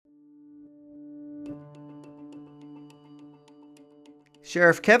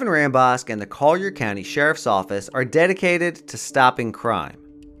Sheriff Kevin Rambosk and the Collier County Sheriff's Office are dedicated to stopping crime.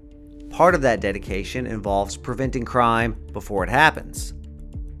 Part of that dedication involves preventing crime before it happens.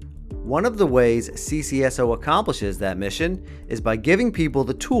 One of the ways CCSO accomplishes that mission is by giving people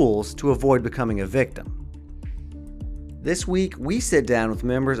the tools to avoid becoming a victim. This week, we sit down with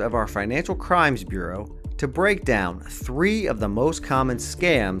members of our Financial Crimes Bureau to break down 3 of the most common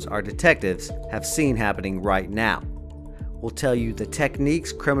scams our detectives have seen happening right now. We'll tell you the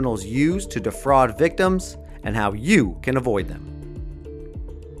techniques criminals use to defraud victims and how you can avoid them.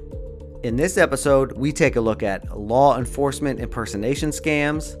 In this episode, we take a look at law enforcement impersonation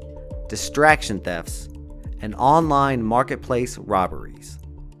scams, distraction thefts, and online marketplace robberies.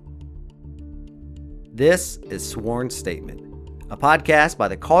 This is Sworn Statement, a podcast by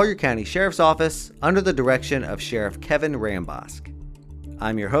the Collier County Sheriff's Office under the direction of Sheriff Kevin Rambosk.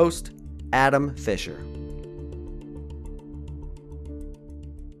 I'm your host, Adam Fisher.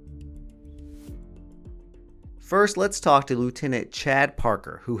 First, let's talk to Lieutenant Chad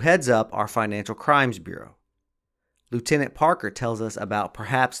Parker, who heads up our Financial Crimes Bureau. Lieutenant Parker tells us about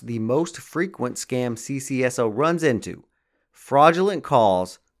perhaps the most frequent scam CCSO runs into: fraudulent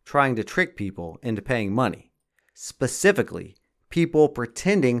calls trying to trick people into paying money. Specifically, people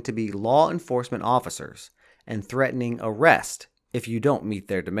pretending to be law enforcement officers and threatening arrest if you don't meet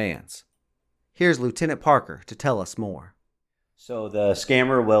their demands. Here's Lieutenant Parker to tell us more. So the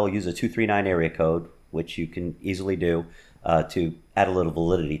scammer will use a 239 area code, which you can easily do to add a little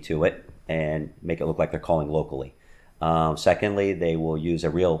validity to it and make it look like they're calling locally. Secondly, they will use a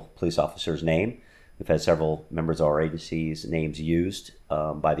real police officer's name. We've had several members of our agency's names used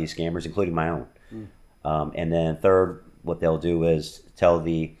by these scammers, including my own. And then third, what they'll do is tell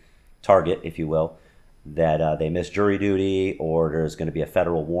the target, if you will, that they missed jury duty or there's going to be a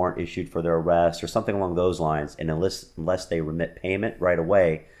federal warrant issued for their arrest or something along those lines. And unless they remit payment right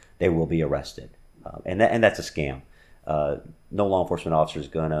away, they will be arrested. And that's a scam. No law enforcement officer is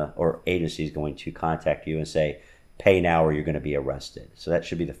or agency is going to contact you and say, pay now or you're going to be arrested. So that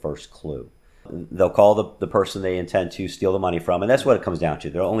should be the first clue. They'll call the person they intend to steal the money from, and that's what it comes down to.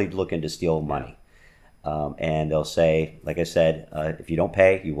 They're only looking to steal money. And they'll say, like I said, if you don't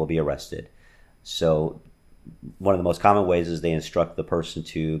pay, you will be arrested. So one of the most common ways is they instruct the person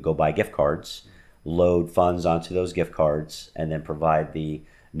to go buy gift cards, load funds onto those gift cards, and then provide the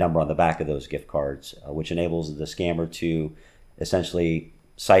number on the back of those gift cards, which enables the scammer to essentially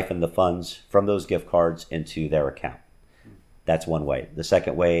siphon the funds from those gift cards into their account. That's one way. The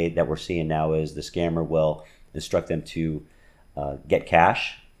second way that we're seeing now is the scammer will instruct them to get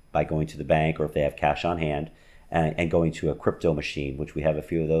cash by going to the bank, or if they have cash on hand, and going to a crypto machine, which we have a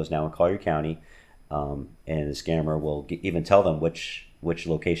few of those now in Collier County. And the scammer will even tell them which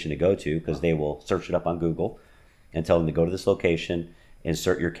location to go to, because they will search it up on Google and tell them to go to this location,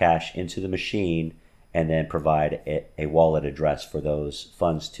 insert your cash into the machine, and then provide a wallet address for those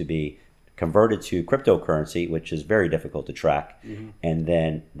funds to be converted to cryptocurrency, which is very difficult to track. And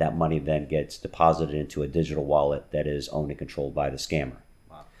then that money then gets deposited into a digital wallet that is owned and controlled by the scammer.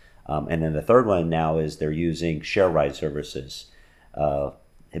 Wow. And then the third one now is they're using share ride services.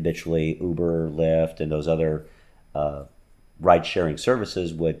 Habitually, Uber, Lyft, and those other ride-sharing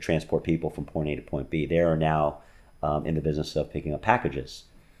services would transport people from point A to point B. They are now in the business of picking up packages.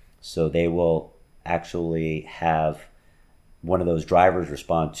 So they will actually have one of those drivers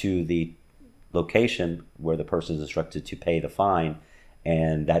respond to the location where the person is instructed to pay the fine,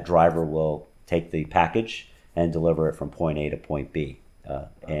 and that driver will take the package and deliver it from point A to point B.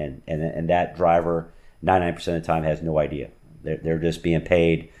 And that driver, 99% of the time, has no idea. They're just being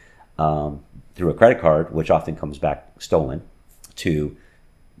paid through a credit card, which often comes back stolen, to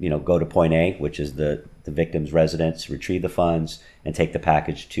go to point A, which is the victim's residence, retrieve the funds, and take the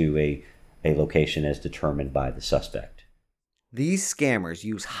package to a location as determined by the suspect. These scammers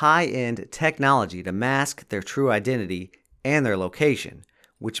use high-end technology to mask their true identity and their location,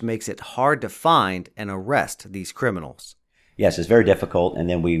 which makes it hard to find and arrest these criminals. Yes, it's very difficult, and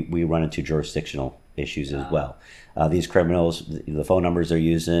then we run into jurisdictional issues as well. These criminals, the phone numbers they're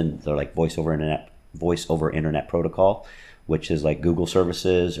using, they're like voice over internet protocol, which is like Google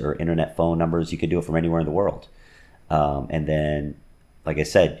services or internet phone numbers. You could do it from anywhere in the world. And then, like I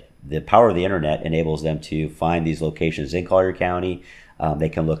said, the power of the internet enables them to find these locations in Collier County. They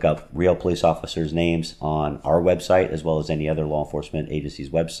can look up real police officers' names on our website as well as any other law enforcement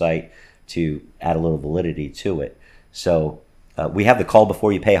agency's website to add a little validity to it. So we have the call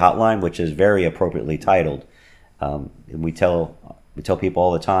before you pay hotline, which is very appropriately titled. And we tell people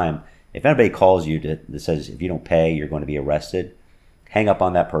all the time, if anybody calls you that says if you don't pay, you're going to be arrested, hang up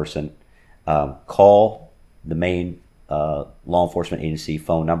on that person. Call the main law enforcement agency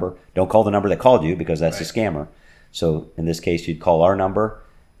phone number. Don't call the number that called you because that's a scammer. So in this case, you'd call our number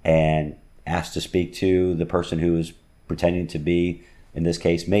and ask to speak to the person who is pretending to be, in this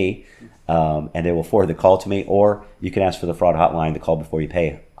case, me, and they will forward the call to me. Or you can ask for the fraud hotline, the call before you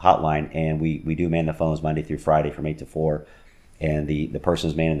pay hotline, and we do man the phones Monday through Friday from 8 to 4. And the person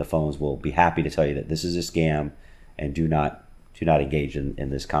who's manning the phones will be happy to tell you that this is a scam and do not engage in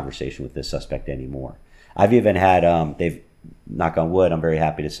this conversation with this suspect anymore. I've even had, they've, knock on wood, I'm very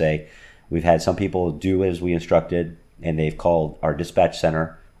happy to say, we've had some people do as we instructed, and they've called our dispatch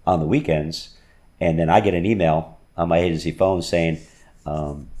center on the weekends, and then I get an email on my agency phone saying,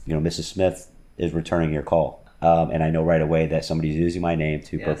 Mrs. Smith is returning your call. And I know right away that somebody's using my name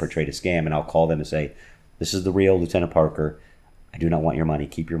to perpetrate a scam, and I'll call them and say, this is the real Lieutenant Parker. I do not want your money.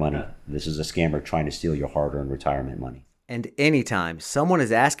 Keep your money. This is a scammer trying to steal your hard-earned retirement money. And anytime someone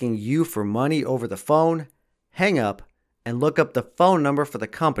is asking you for money over the phone, hang up and look up the phone number for the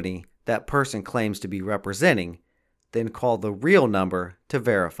company that person claims to be representing, then call the real number to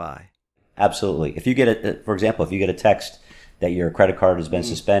verify. Absolutely. If you get for example, if you get a text that your credit card has been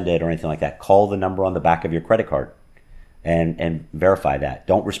suspended or anything like that, call the number on the back of your credit card and verify that.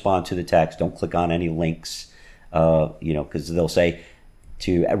 Don't respond to the text. Don't click on any links, because they'll say,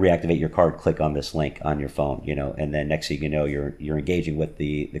 to reactivate your card, click on this link on your phone, and then next thing you know, you're engaging with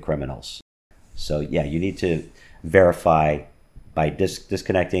the criminals. So yeah, you need to verify by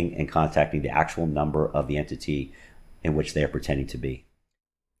disconnecting and contacting the actual number of the entity in which they are pretending to be.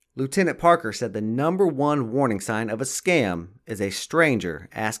 Lieutenant Parker said the number one warning sign of a scam is a stranger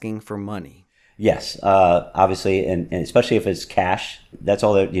asking for money. Yes, obviously, and especially if it's cash. That's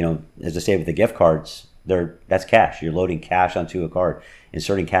all that, as I say with the gift cards, that's cash. You're loading cash onto a card,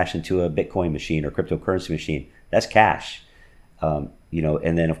 inserting cash into a Bitcoin machine or cryptocurrency machine. That's cash, and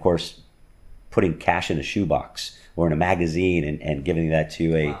then of course, putting cash in a shoebox or in a magazine and giving that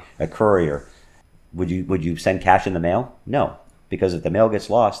to a courier. Would you send cash in the mail? No, because if the mail gets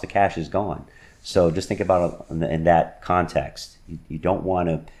lost, the cash is gone. So just think about it in that context. You don't want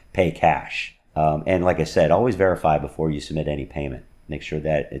to pay cash, and like I said, always verify before you submit any payment. Make sure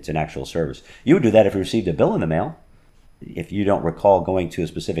that it's an actual service. You would do that if you received a bill in the mail. If you don't recall going to a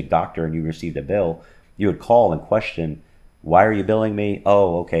specific doctor and you received a bill, you would call and question, why are you billing me?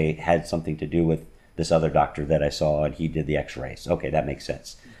 Oh, okay, it had something to do with this other doctor that I saw and he did the x-rays. Okay, that makes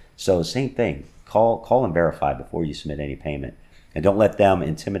sense. So same thing, call and verify before you submit any payment. And don't let them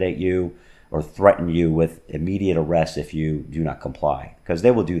intimidate you or threaten you with immediate arrest if you do not comply, because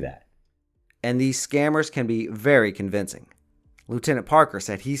they will do that. And these scammers can be very convincing. Lieutenant Parker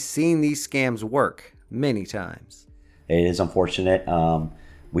said he's seen these scams work many times. It is unfortunate.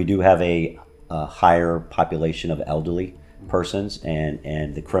 We do have a higher population of elderly persons,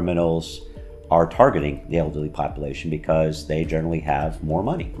 and the criminals are targeting the elderly population because they generally have more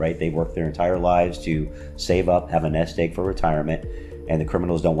money, right? They work their entire lives to save up, have a nest egg for retirement, and the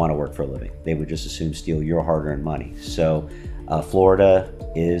criminals don't want to work for a living. They would just as soon steal your hard-earned money. So Florida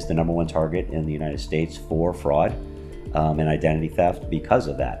is the number one target in the United States for fraud and identity theft because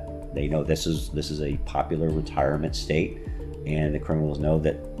of that. They know this is a popular retirement state, and the criminals know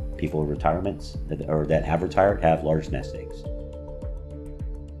that people with retirements that have retired have large nest eggs.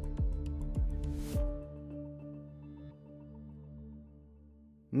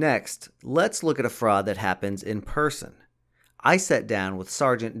 Next, let's look at a fraud that happens in person. I sat down with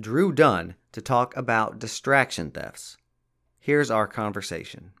Sergeant Drew Dunn to talk about distraction thefts. Here's our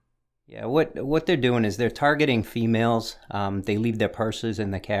conversation. Yeah, what they're doing is they're targeting females. They leave their purses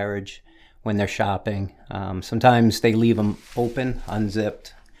in the carriage when they're shopping. Sometimes they leave them open,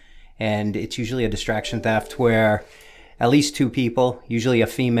 unzipped, and it's usually a distraction theft where at least two people, usually a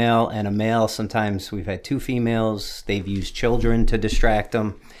female and a male. Sometimes we've had two females. They've used children to distract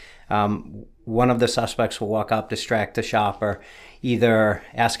them. One of the suspects will walk up, distract the shopper, either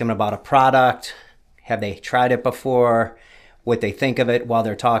ask them about a product, have they tried it before, what they think of it while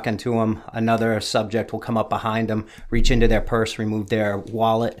they're talking to them. Another subject will come up behind them, reach into their purse, remove their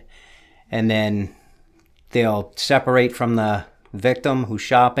wallet, and then they'll separate from the victim who's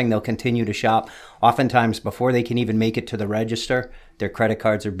shopping. They'll continue to shop. Oftentimes, before they can even make it to the register, their credit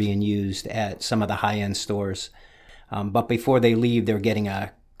cards are being used at some of the high-end stores. But before they leave, they're getting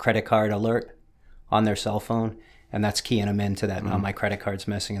a credit card alert on their cell phone, and that's keying them into that, oh, my credit card's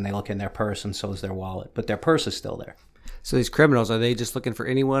missing, and they look in their purse, and so is their wallet. But their purse is still there. So these criminals, are they just looking for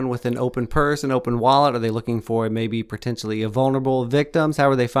anyone with an open purse, an open wallet? Are they looking for maybe potentially vulnerable victims? How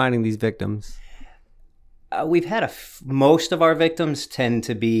are they finding these victims? We've had most of our victims tend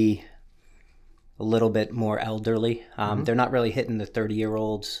to be a little bit more elderly. They're not really hitting the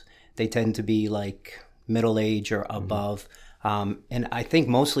 30-year-olds. They tend to be like middle age or above. And I think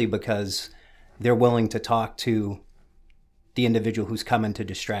mostly because they're willing to talk to the individual who's coming to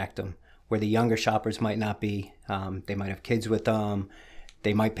distract them, where the younger shoppers might not be. They might have kids with them.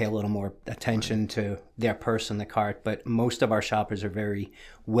 They might pay a little more attention to their purse in the cart, but most of our shoppers are very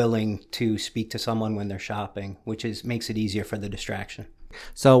willing to speak to someone when they're shopping, which makes it easier for the distraction.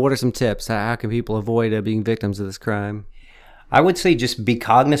 So what are some tips? How can people avoid being victims of this crime? I would say just be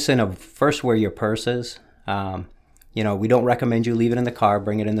cognizant of first where your purse is. We don't recommend you leave it in the car,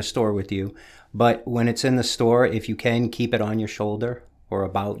 bring it in the store with you. But when it's in the store, if you can, keep it on your shoulder or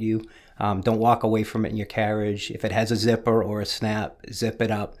about you. Don't walk away from it in your carriage. If it has a zipper or a snap, zip it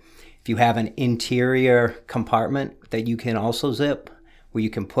up. If you have an interior compartment that you can also zip, where you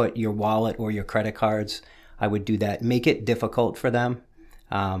can put your wallet or your credit cards, I would do that. Make it difficult for them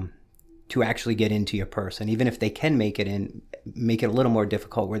to actually get into your purse. And even if they can make it in, make it a little more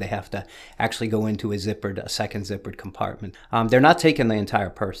difficult where they have to actually go into a second zippered compartment. They're not taking the entire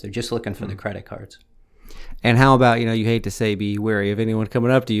purse. They're just looking for the credit cards. And how about, you hate to say be wary of anyone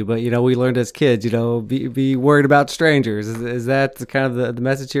coming up to you, but, we learned as kids, be worried about strangers. Is that kind of the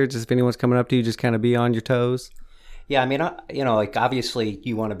message here? Just if anyone's coming up to you, just kind of be on your toes? Yeah, I mean, obviously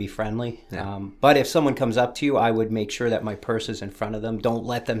you want to be friendly. Yeah. But if someone comes up to you, I would make sure that my purse is in front of them. Don't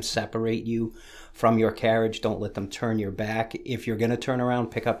let them separate you from your carriage. Don't let them turn your back. If you're going to turn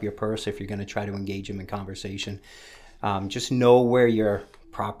around, pick up your purse. If you're going to try to engage them in conversation, just know where your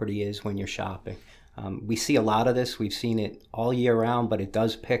property is when you're shopping. We see a lot of this. We've seen it all year round, but it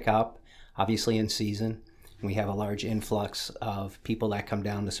does pick up, obviously, in season. We have a large influx of people that come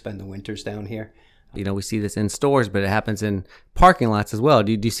down to spend the winters down here. We see this in stores, but it happens in parking lots as well.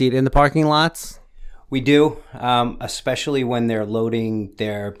 Do you see it in the parking lots? We do, especially when they're loading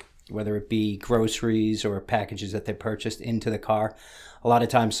their, whether it be groceries or packages that they purchased into the car. A lot of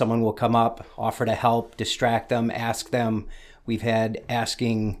times someone will come up, offer to help, distract them, ask them. We've had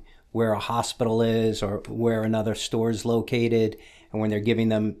asking where a hospital is or where another store is located. And when they're giving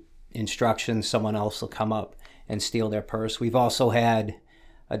them instructions, someone else will come up and steal their purse. We've also had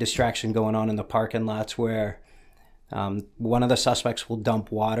a distraction going on in the parking lots where one of the suspects will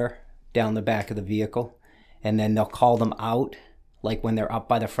dump water down the back of the vehicle, and then they'll call them out, like when they're up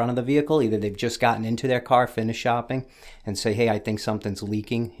by the front of the vehicle. Either they've just gotten into their car, finished shopping, and say, hey, I think something's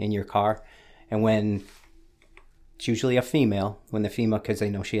leaking in your car. And when it's usually a female, when the female, because they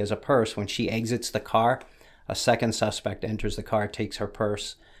know she has a purse, when she exits the car, a second suspect enters the car, takes her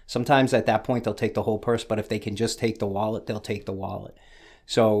purse. Sometimes at that point they'll take the whole purse, but if they can just take the wallet, they'll take the wallet.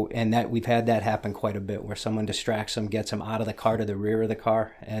 So, and that we've had that happen quite a bit, where someone distracts them, gets them out of the car to the rear of the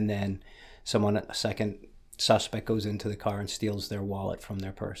car, and then a second suspect goes into the car and steals their wallet from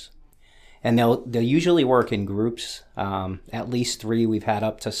their purse. And they'll usually work in groups, at least 3. We've had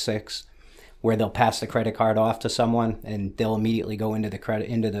up to 6, where they'll pass the credit card off to someone, and they'll immediately go into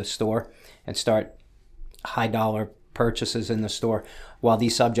the store and start high dollar purchases in the store, while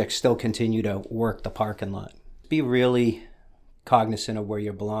these subjects still continue to work the parking lot. Be really cognizant of where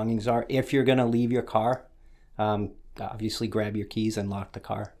your belongings are. If you're going to leave your car, obviously grab your keys and lock the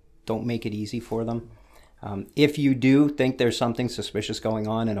car. Don't make it easy for them. If you do think there's something suspicious going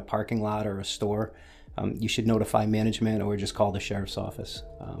on in a parking lot or a store, you should notify management or just call the sheriff's office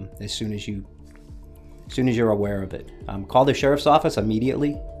as soon as you're aware of it. Call the sheriff's office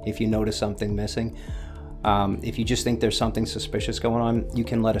immediately if you notice something missing. If you just think there's something suspicious going on, you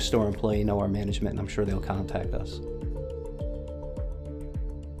can let a store employee know, or management, and I'm sure they'll contact us.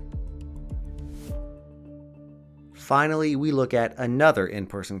 Finally, we look at another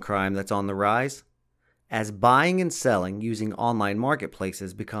in-person crime that's on the rise. As buying and selling using online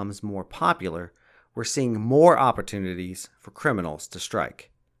marketplaces becomes more popular, we're seeing more opportunities for criminals to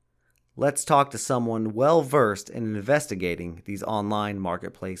strike. Let's talk to someone well-versed in investigating these online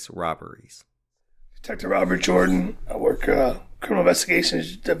marketplace robberies. Detective Robert Jordan. I work Criminal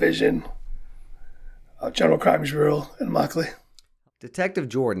Investigations Division, General Crimes Bureau in Immokalee. Detective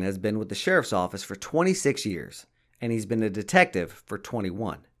Jordan has been with the Sheriff's Office for 26 years, and he's been a detective for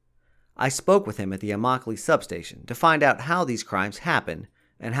 21. I spoke with him at the Immokalee substation to find out how these crimes happen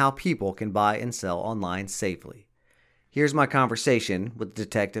and how people can buy and sell online safely. Here's my conversation with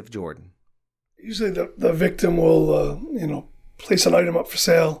Detective Jordan. Usually the victim will, place an item up for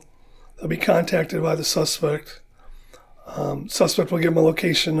sale. They'll be contacted by the suspect. Suspect will give them a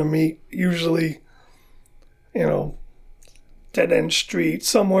location to meet, usually, dead-end street,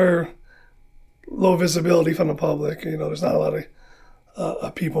 somewhere low visibility from the public. There's not a lot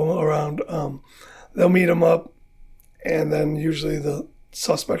of people around. They'll meet them up, and then usually the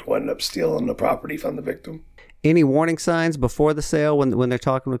suspect will end up stealing the property from the victim. Any warning signs before the sale when they're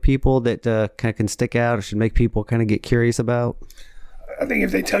talking with people that kind of can stick out or should make people kind of get curious about? I think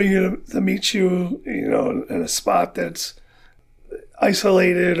if they tell you to meet you, in a spot that's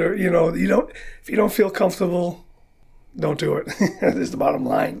isolated, or if you don't feel comfortable, don't do it. Is the bottom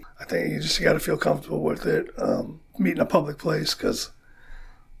line. I think you just got to feel comfortable with it. Meet in a public place, because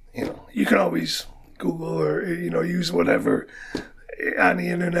you can always Google or use whatever on the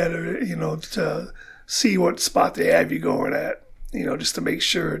internet, or to see what spot they have you going at, just to make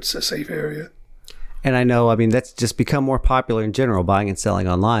sure it's a safe area. And I know, that's just become more popular in general, buying and selling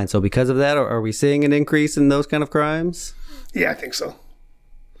online. So because of that, are we seeing an increase in those kind of crimes? Yeah, I think so.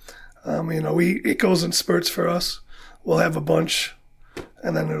 It goes in spurts for us. We'll have a bunch,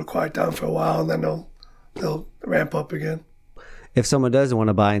 and then it'll quiet down for a while, and then they'll ramp up again. If someone doesn't want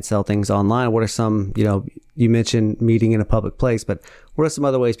to buy and sell things online, what are some, you mentioned meeting in a public place, but what are some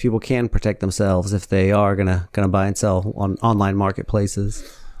other ways people can protect themselves if they are gonna buy and sell on online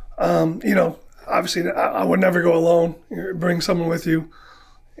marketplaces? Obviously, I would never go alone. Bring someone with you,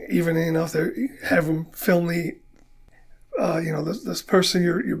 even if they have them film this person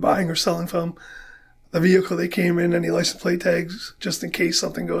you're buying or selling from, the vehicle they came in, any license plate tags, just in case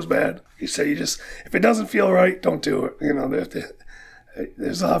something goes bad. You say if it doesn't feel right, don't do it.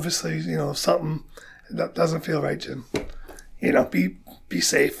 There's obviously something that doesn't feel right, Jim. Be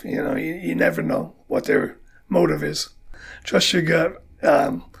safe. You never know what their motive is. Trust your gut.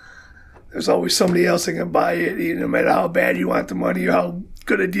 There's always somebody else that can buy it, no matter how bad you want the money or how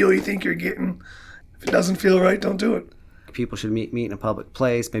good a deal you think you're getting. If it doesn't feel right, don't do it. People should meet in a public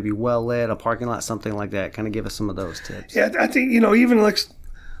place, maybe well lit, a parking lot, something like that. Kind of give us some of those tips. Yeah, I think even like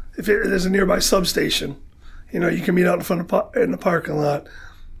if there's a nearby substation, you can meet out in front of in the parking lot.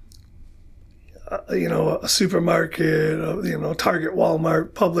 A supermarket, Target, Walmart,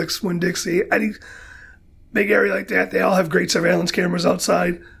 Publix, Winn-Dixie, any big area like that. They all have great surveillance cameras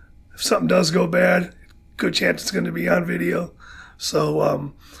outside. If something does go bad, good chance it's going to be on video.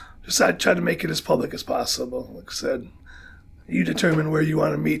 So just I try to make it as public as possible. Like I said, you determine where you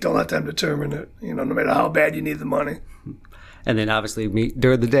want to meet. Don't let them determine it, no matter how bad you need the money. And then obviously meet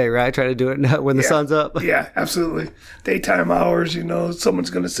during the day, right? Try to do it when the sun's up. Yeah, absolutely. Daytime hours, someone's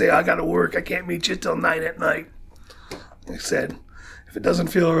going to say, I got to work. I can't meet you till 9 at night. Like I said, if it doesn't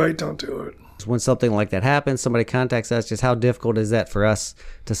feel right, don't do it. When something like that happens, somebody contacts us, just how difficult is that for us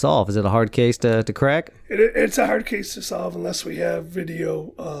to solve? Is it a hard case to crack? It's a hard case to solve unless we have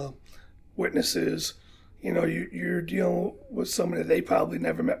video witnesses. You're dealing with someone that they probably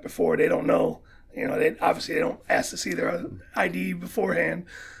never met before. They don't know. They don't ask to see their ID beforehand.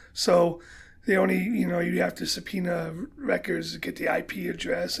 So they only, you have to subpoena records to get the IP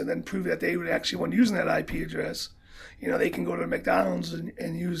address and then prove that they were actually one using that IP address. They can go to McDonald's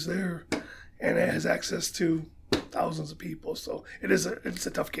and use their, and it has access to thousands of people. So it's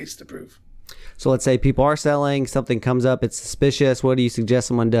a tough case to prove. So let's say people are selling, something comes up, it's suspicious. What do you suggest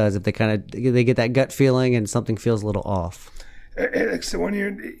someone does if they get that gut feeling and something feels a little off? So when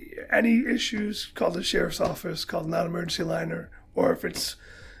you're any issues, call the sheriff's office, call the non-emergency line, or if it's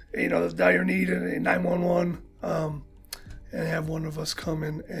the dire need in 911, and have one of us come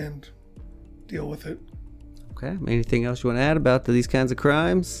in and deal with it. Okay. Anything else you want to add about these kinds of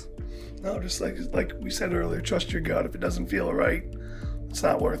crimes? No, just like we said earlier, trust your gut. If it doesn't feel right, it's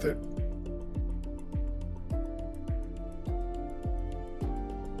not worth it.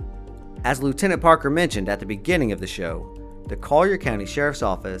 As Lieutenant Parker mentioned at the beginning of the show, the Collier County Sheriff's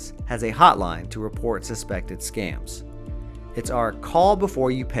Office has a hotline to report suspected scams. It's our Call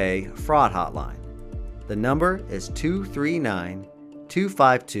Before You Pay fraud hotline. The number is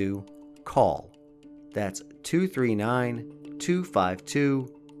 239-252-CALL. That's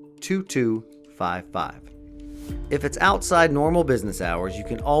 239-252-2255. If it's outside normal business hours, you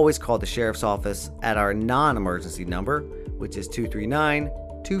can always call the Sheriff's Office at our non-emergency number, which is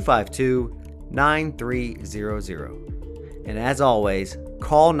 239-252-9300. And as always,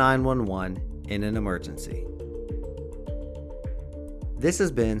 call 911 in an emergency. This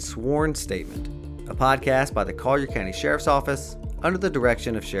has been Sworn Statement, a podcast by the Collier County Sheriff's Office under the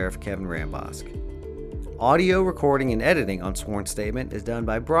direction of Sheriff Kevin Rambosk. Audio recording and editing on Sworn Statement is done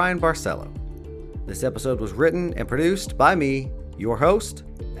by Brian Barcelo. This episode was written and produced by me, your host,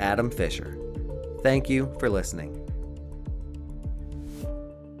 Adam Fisher. Thank you for listening.